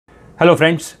Hello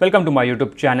friends, welcome to my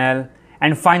YouTube channel.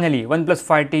 And finally, Oneplus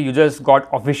 5T users got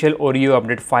official Oreo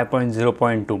update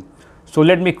 5.0.2. So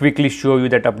let me quickly show you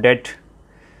that update.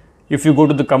 If you go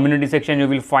to the community section, you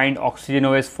will find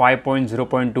OxygenOS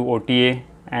 5.0.2 OTA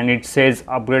and it says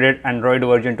upgraded Android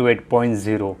version to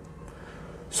 8.0.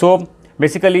 So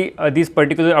basically this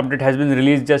particular update has been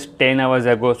released just 10 hours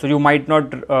ago. So you might not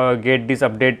get this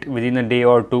update within a day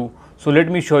or two. So let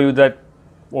me show you that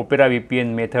Opera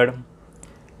VPN method.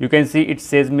 You can see it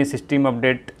says me system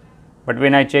update, but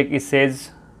when I check it says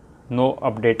no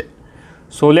update.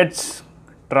 So let's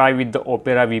try with the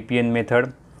Opera VPN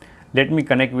method. Let me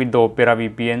connect with the Opera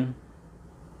VPN.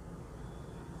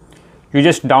 You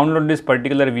just download this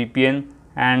particular VPN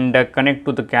and connect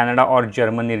to the Canada or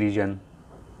Germany region.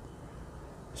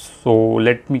 So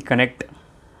let me connect.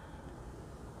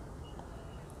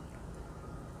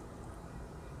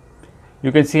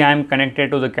 You can see I am connected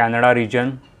to the Canada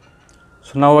region.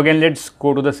 So now again let's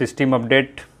go to the system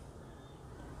update,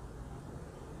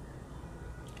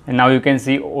 and now you can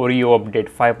see Oreo update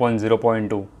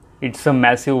 5.0.2. It's a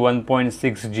massive 1.6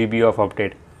 GB of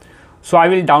update. So I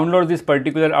will download this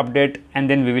particular update and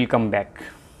then we will come back.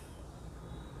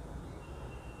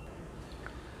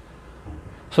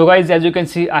 So guys, as you can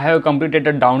see, I have completed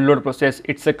the download process.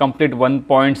 It's a complete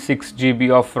 1.6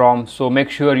 GB of ROM. So make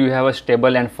sure you have a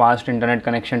stable and fast internet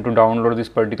connection to download this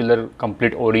particular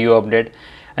complete Oreo update.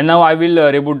 And now I will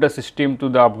reboot the system to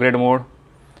the upgrade mode,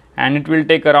 and it will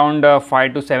take around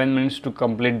 5 to 7 minutes to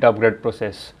complete the upgrade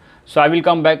process. So I will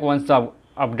come back once the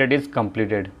update is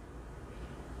completed.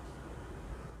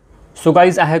 So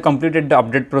guys, I have completed the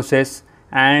update process,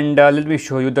 and let me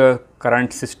show you the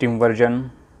current system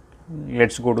version.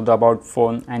 Let's go to the about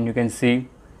phone, and you can see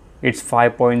it's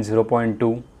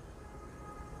 5.0.2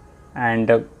 and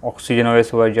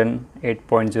OxygenOS version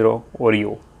 8.0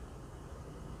 Oreo.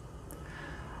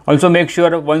 Also make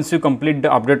sure once you complete the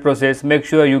update process, make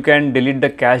sure you can delete the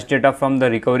cache data from the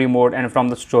recovery mode and from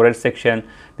the storage section,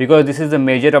 because this is a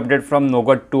major update from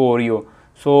Nougat to Oreo.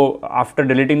 So after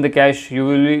deleting the cache, you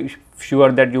will be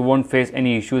sure that you won't face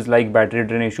any issues like battery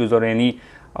drain issues or any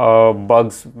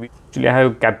bugs. Actually, I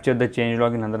have captured the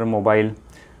changelog in another mobile.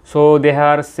 So they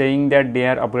are saying that they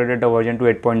are upgraded the version to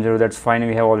 8.0. That's fine,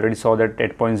 we have already saw that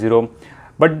 8.0,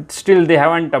 but still they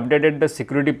haven't updated the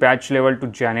security patch level to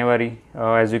January.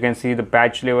 As you can see, the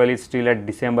patch level is still at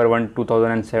December 1,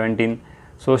 2017.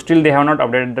 So still they have not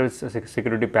updated the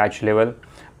security patch level.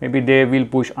 Maybe they will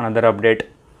push another update.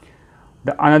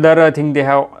 The another thing they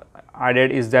have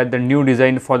added is that the new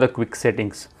design for the quick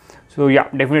settings. So yeah,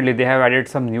 definitely they have added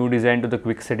some new design to the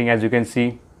quick setting. As you can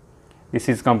see, this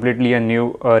is completely a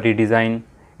new redesign.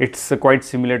 It's quite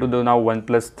similar to the now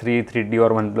Oneplus 3, 3D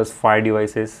or Oneplus 5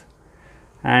 devices.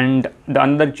 And the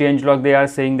another changelog, they are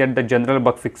saying that the general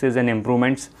bug fixes and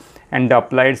improvements and the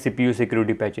applied CPU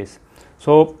security patches.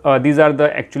 So these are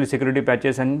the actual security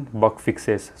patches and bug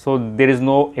fixes. So there is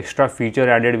no extra feature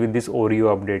added with this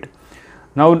Oreo update.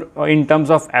 Now in terms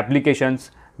of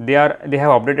applications, they have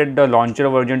updated the launcher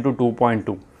version to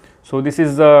 2.2. so this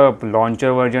is the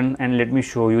launcher version, and let me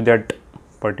show you that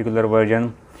particular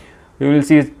version. You will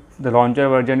see the launcher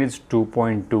version is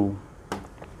 2.2,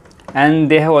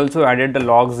 and they have also added the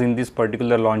logs in this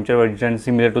particular launcher version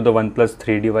similar to the OnePlus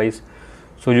 3 device.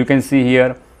 So you can see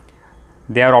here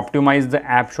they are optimized the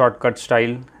app shortcut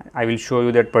style. I will show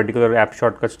you that particular app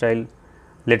shortcut style.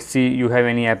 Let's see, you have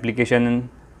any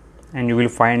application and you will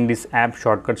find this app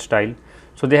shortcut style.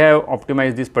 So they have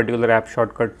optimized this particular app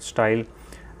shortcut style.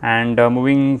 And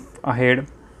moving ahead,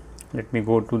 let me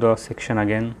go to the section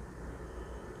again.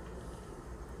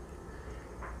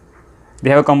 They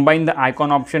have combined the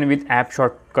icon option with app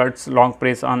shortcuts. Long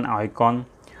press on icon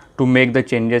to make the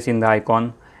changes in the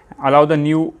icon. Allow the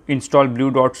new installed blue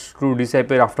dots to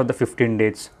disappear after the 15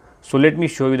 days. So let me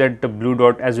show you that the blue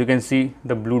dot, as you can see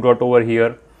the blue dot over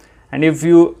here. And if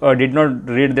you did not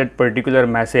read that particular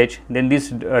message, then this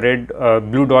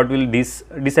blue dot will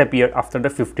disappear after the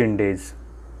 15 days.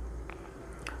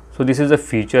 So this is a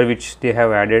feature which they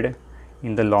have added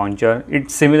in the launcher.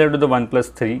 It's similar to the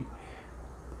OnePlus 3.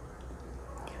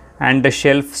 And the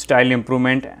shelf style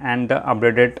improvement and the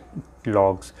updated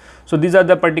logs. So these are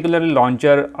the particular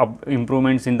launcher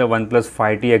improvements in the OnePlus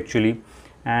 5T actually.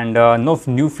 And no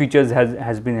new features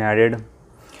has been added.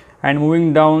 And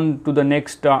moving down to the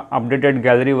next updated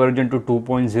gallery version to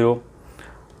 2.0.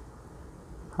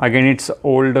 Again, it's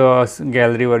old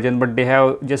gallery version, but they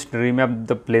have just remapped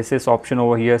the places option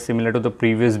over here similar to the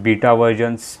previous beta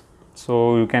versions.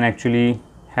 So you can actually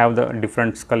have the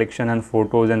different collection and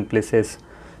photos and places.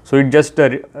 So it's just a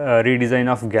redesign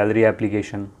of gallery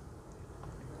application.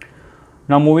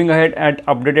 Now moving ahead, at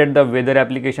updated the weather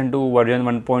application to version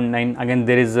 1.9. Again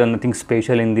there is nothing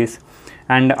special in this,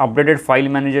 and updated file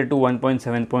manager to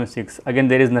 1.7.6. again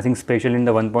there is nothing special in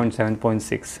the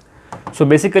 1.7.6. so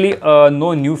basically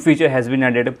no new feature has been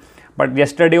added. But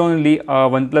yesterday only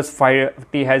OnePlus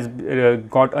 5T has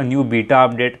got a new beta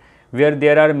update where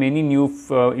there are many new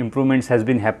improvements has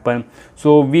been happen.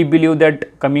 So we believe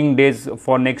that coming days,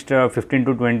 for next 15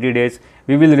 to 20 days,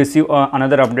 we will receive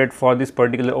another update for this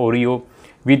particular Oreo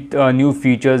with new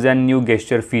features and new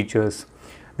gesture features.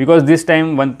 Because this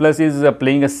time OnePlus is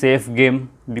playing a safe game,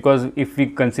 because if we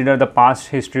consider the past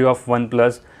history of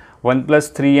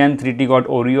OnePlus 3 and 3T got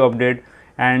Oreo update,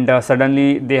 and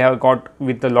suddenly they have got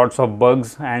with lots of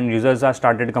bugs, and users are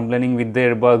started complaining with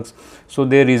their bugs. So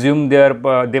they resume their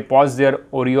they pause their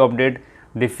Oreo update,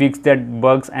 they fix that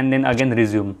bugs, and then again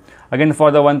resume. Again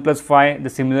for the OnePlus 5, the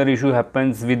similar issue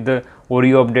happens with the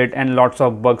Oreo update, and lots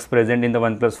of bugs present in the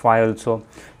OnePlus 5 also.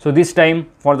 So this time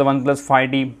for the OnePlus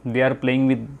 5T, they are playing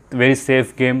with very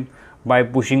safe game by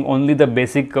pushing only the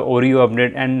basic Oreo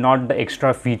update and not the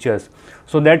extra features,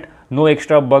 so that no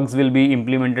extra bugs will be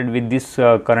implemented with this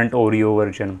current Oreo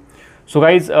version. So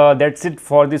guys, that's it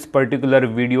for this particular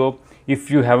video. If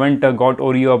you haven't got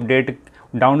Oreo update,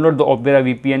 download the Opera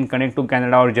VPN, connect to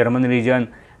Canada or German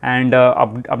region, and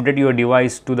update your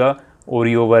device to the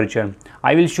Oreo version.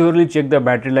 I will surely check the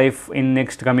battery life in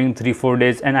next coming 3-4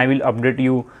 days, and I will update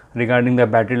you regarding the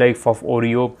battery life of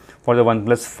Oreo for the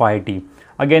OnePlus 5T.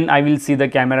 Again, I will see the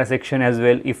camera section as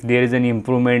well, if there is any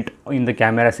improvement in the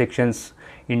camera sections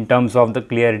in terms of the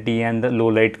clarity and the low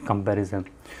light comparison.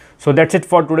 So that's it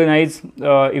for today guys.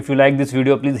 If you like this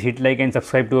video, please hit like and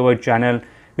subscribe to our channel.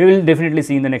 We will definitely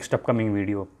see in the next upcoming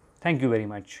video. Thank you very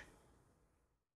much.